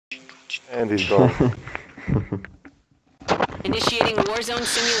And he's gone. Initiating warzone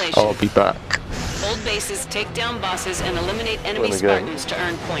simulation. I'll be back. Hold bases, take down bosses, and eliminate enemy Spartans to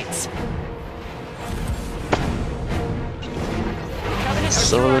earn points. Covenant are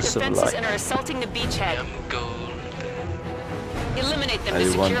through our defenses and are assaulting the beachhead. Eliminate them to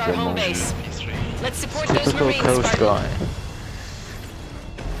secure our home base. Let's support those Marines, Spartan.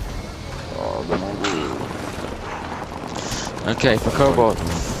 Oh, the Mongol. Okay, for Cobalt.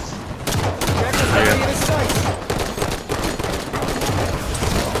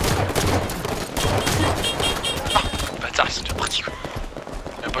 Bâtard, ils sont déjà partis quoi.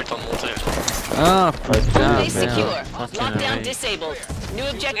 Il a pas eu le temps de monter. Ah, putain, Base secure. merde. Lockdown disabled. New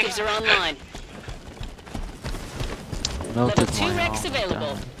objectives are online. Level 2 Rex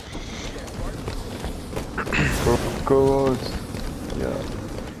available. Cobalt.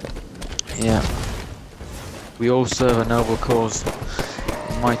 Yeah. We all serve a noble cause.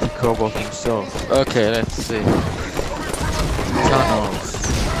 Mighty Cobalt himself. Okay, let's see. Tunnels.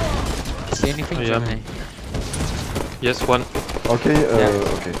 See anything, Jimmy? Yes, one. Okay,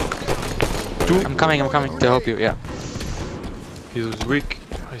 okay. Two. I'm coming to help you, yeah. He's weak,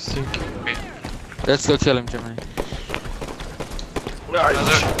 I think. Let's go kill him, Jimmy.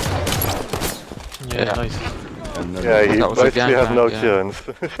 Yeah, nice. Yeah, he basically has no chance.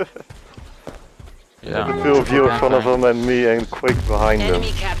 Yeah. The two of you in front of him and me and Quick behind him.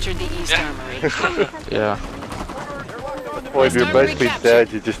 Enemy captured the East Armory. Yeah. Well, if you're basically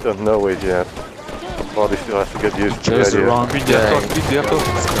dead, you just don't know it yet. Body still has to get used to the Chose the idea. wrong Vite day. derrière toi.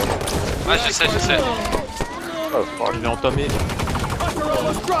 Ouais, je sais. Oh fuck. Il est entamé.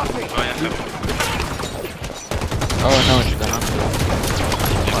 Rien faire. Oh no, it's done.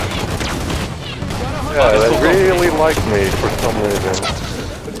 Yeah, they really like me for some reason.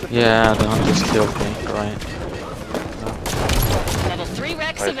 Yeah, the hunter just killed me, right. Level 3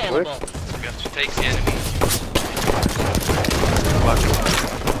 Rex Nice available. We have to take the enemy.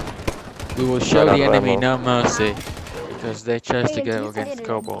 We will show the enemy no mercy, because they chose to go against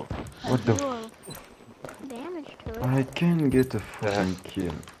Cobalt. What the? I can get a fucking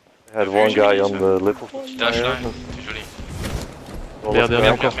kill. I had one guy on the little Dash fire. là, c'est joli.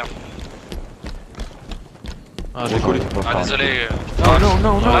 Derrière encore. Ah, j'ai collé. Ah, désolé. Oh no,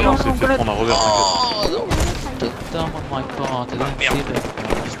 no, no, Ah no, non, no, c'est fait prendre un revers. Oh, the dumb on my part, I didn't see that.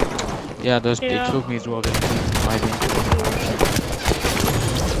 Yeah, they took me as well, they took me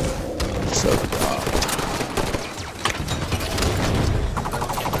so dumb.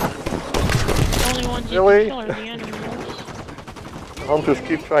 Only ones you Really? can kill are the enemies. Hunters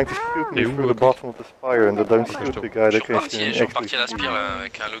keep trying to shoot me Et où, through the bottom of the spire and they don't shoot the guy Je that suis can reparti à la spire là,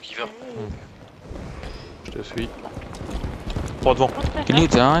 avec un lawgiver. Je te suis. 3 devant. Can you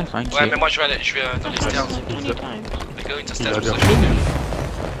die? Thank Ouais, you. mais moi je vais dans les stairs. Many times. Les gars, une Il a stairs, l'air ça chaud.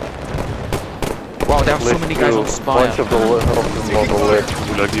 Wow, there are so many guys on Spire. bunch of them on the left.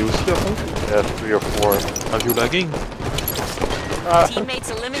 Vous laguez aussi à fond? Yeah, 3 or 4. Have you lagging? Teammates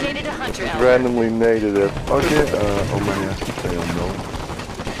eliminated a hunter out. Randomly naded it. Okay, oh my god, I don't know.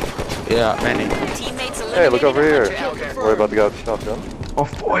 Yeah, many. Teammates Hey, look over here. eliminated a hunter out. Worry about the guy with the shotgun. Oh,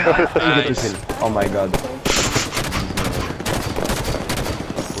 I get the kill. Oh my god.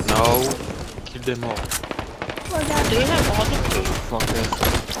 No. Kill them all. Do you have all the Fuck this.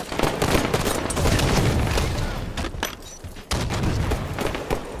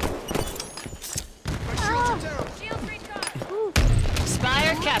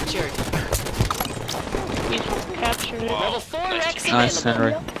 Spire captured. captured it? Level 4 Rex Nice,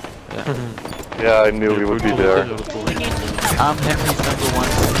 available. Henry. Yeah, I knew he would be there. We need to I'm Henry's number one.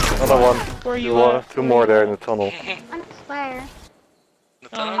 Another one. where you at? Two more there in the tunnel. On Spire.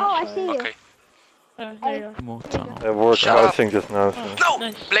 Oh, I see you. Okay. There you are. More tunnel. They were crouching just now. So. No!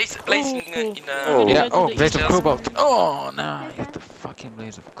 Nice. Blaze in Oh. Yeah, oh, the Blaze of east. Cobalt. Oh, no, you have the fucking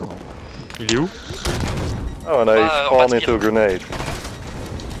Blaze of Cobalt. Il est où? Oh, and I on spawned va into a grenade.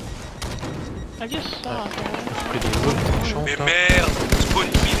 I just saw that. Pris des autres méchants, Mais ça. merde! Spawn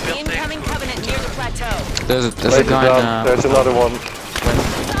in Incoming Covenant near the plateau. There's a Blaze is guy down. There's another one.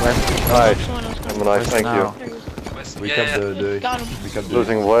 west. Nice. Someone else got Nice, thank now. you. We kept the Got him. we kept the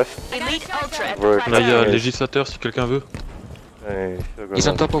Losing west. Elite Ultra at the We're Là, il y a plateau. le législateur si quelqu'un veut. Hey, still He's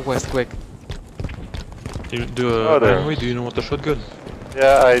on grenade. top of west, quick. Oh, there. oui, do you know what a shotgun?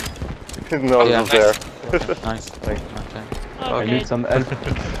 Yeah, I didn't know Yeah. it was there. Nice. Thanks. Okay. I Okay. need some help.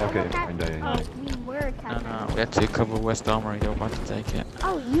 Okay, I die. We were No, attacking. no, we had to cover West Armory, they were about to take it.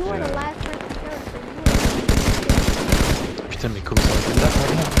 Oh, you were the Yeah. last person to kill it. Putain, mais comme ça fait là,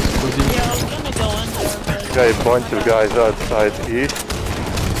 c'est causé. Yeah, I was gonna go in there, but... Got a bunch of guys outside east.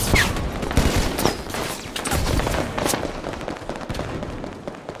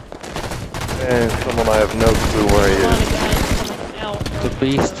 And someone I have no clue where he A lot is. of guys coming out. The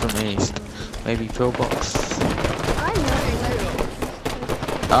beast from east. Maybe pillbox.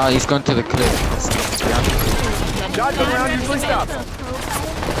 Ah, he's gone to the cliff. Shotgun round usually stops.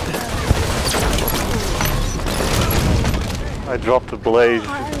 I dropped a blaze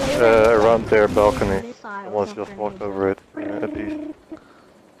around their balcony. Someone's just walked over it at least.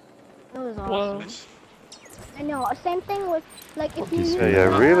 It was Whoa. awesome. I know. Same thing with like if you use Yeah,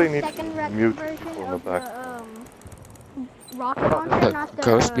 the really need second to mute version from the of back. the rocket launcher, not the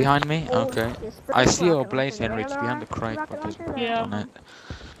Ghost behind me? old- Okay. the spring I see your rocket blaze, launcher, Henry. the It's behind the regular crate, rocket but there's launcher, Yeah. on it.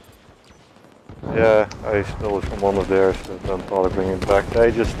 Yeah, I stole it from one of theirs, so don't bother bringing it back.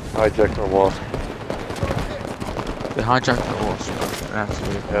 They just hijacked our wasp. They hijacked the horse. That's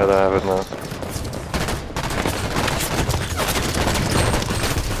weird. Yeah, they have it now.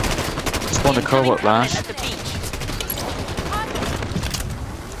 Spawn the cobalt blast. At the beach.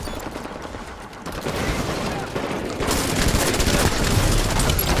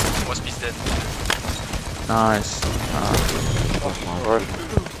 Wasp is dead. Nice. Or,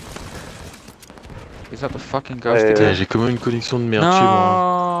 Is that the fucking ghost Ouais, Putain, again? j'ai comment une connexion de merde chez moi.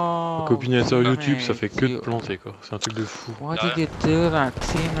 No! Ma copine est sur YouTube, ça fait que de You- planter quoi. C'est un truc de fou. Why did you do that,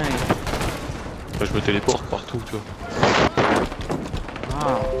 teammate? Enfin, je me téléporte partout, tu vois.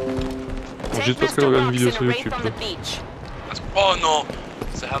 Wow. Bon, juste parce qu'elle regarde une vidéo sur YouTube. On tu the vois. beach. Oh no!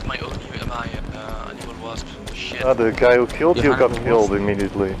 They have my own animal wasp. Shit. the guy who killed you Behind got the killed wasp.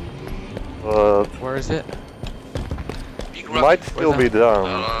 immediately. But Where is it? Big it rock. might still be down.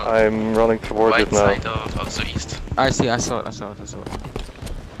 I'm running towards Right it now. side of the east. I see, I saw it, I saw it, I saw it.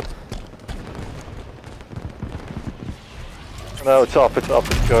 No, it's up, it's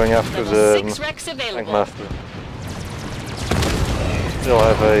going after Level the 6 Rex tank available. master. Still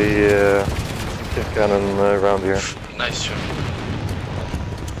have a kick cannon around here. Nice shot.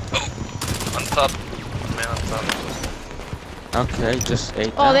 Oh! On top. Man on top. Okay, just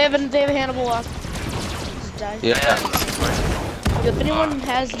 8 Oh, down. they have a Hannibal lock. Just died. Yeah. If anyone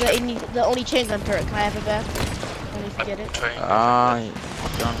has the only chain gun turret, can I have it back? Only if you get it. Trying. I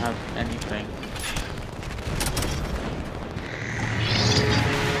don't have anything.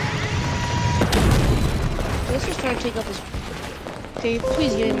 Let's just try to take up his. Okay,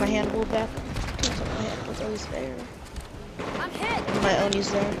 please give me my Hannibal back. My Hannibal's always there. And my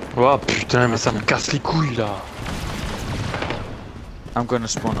Oni's there. Oh putain, mais ça me casse les couilles là. I'm gonna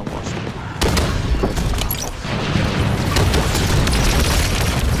spawn a wasp.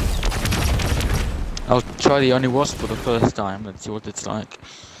 I'll try the only wasp for the first time, let's see what it's like.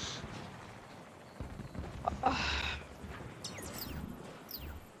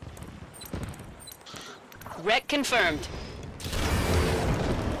 Wreck confirmed.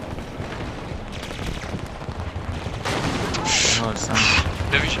 Oh, it's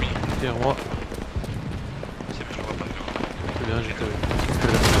Bien vu, j'ai mis. Derrière moi. C'est bon, je le vois pas. C'est bien, j'étais avec.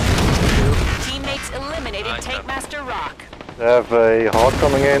 Teammates eliminated Nice. Tank Master Rock. They have a hawk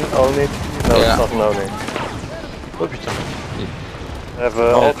coming in, only. No, Yeah. it's not an only. Oh putain. They have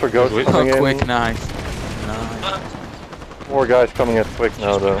Ultra Ghost oui. coming Oh, in. quick knife. Nice. 4 guys coming at quick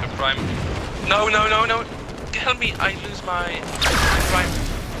now though. Prime. No, no, no, no. Help me, I lose my prime.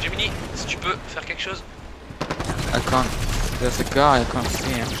 Gemini, si tu peux faire quelque chose. I can't. There's a guy, I can't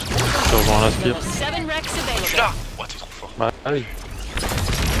see him. Je rejoins l'aspire. Level 7 Rex Je suis available. là. Oh, t'es trop fort. Ah oui.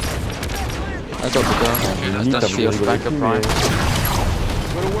 I got the gun. Limite, That's t'as the rigolé Banker plus, Prime. mais-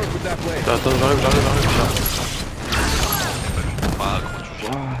 Attends, j'arrive. Pas gros, tu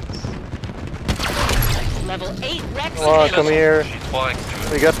gères. Level 8 Rex Come on, available. come here. J'ai 3 Rex, si tu veux.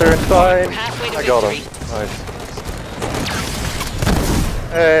 They get there inside. We're halfway to I got him. victory. Nice.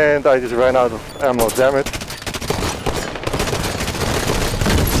 And I just ran out of ammo, damn it.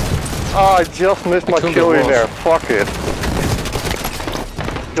 Oh, I just missed my killed kill the in there. wasp. Fuck it.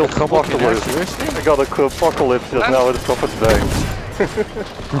 Killed Apocalypse. Seriously? I got a kill Apocalypse just now at the top of the day.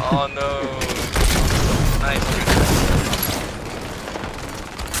 Oh no. Nice.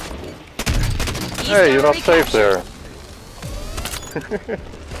 Hey, you're not East safe there.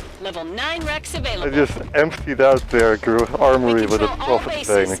 Level 9 Rex I available. just emptied out their armory with a Control all Prophet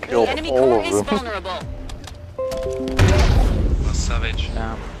bases. Bane and killed Enemy all core of is them. vulnerable. Oh, savage.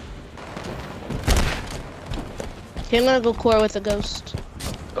 Damn. Okay, I'm gonna go core with a ghost.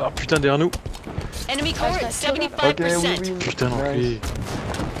 Oh putain, derrière nous. Enemy core at Ok, 75%. oui. Putain, l'enculé.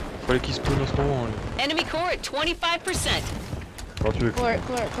 Fallait qu'il spawn en ce moment. Lui. Enemy core at 25%. Quand tu veux. Core,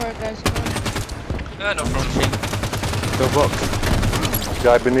 guys. Ah, no problem. Go box.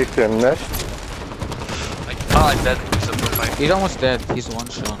 Guy beneath their nest. Ah, I'm dead. Support my. He's almost dead, he's one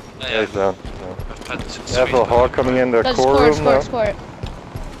shot. Yeah, he's down. I've had They have a hawk coming in their Let's core room now. score.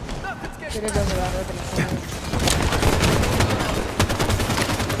 It doesn't matter. We're gonna kill it.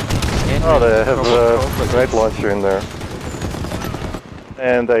 Oh, they have a grenade launcher in there.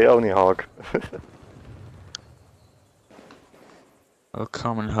 And they only hog. I'll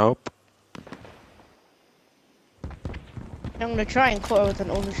come and help. I'm gonna try and core with an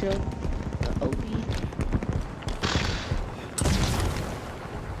overshield. OP.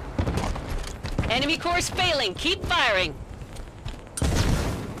 Enemy course failing. Keep firing.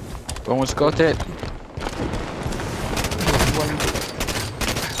 Almost got it.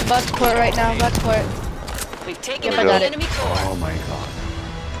 About to core right now. About to core. We've taken Yep, out I got the it. enemy core. Oh my god.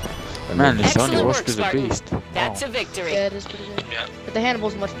 Man, this Excellent only work, was a Spartan. beast. That's Wow. a victory. Yeah, it is pretty good. Yeah. But the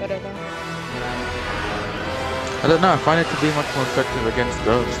Hannibal's much better though. I don't know, I find it to be much more effective against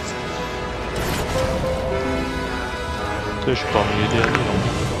ghosts. Je suis parmi les derniers.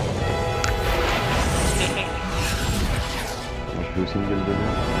 Je fais aussi une gueule de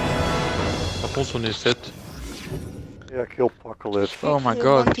merde. Par contre, on est 7. Yeah, kill Apocalypse. Oh my Yeah,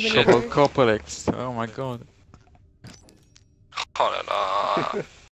 god, one too many Couple birds. Copalex. Oh my god. Oh là là.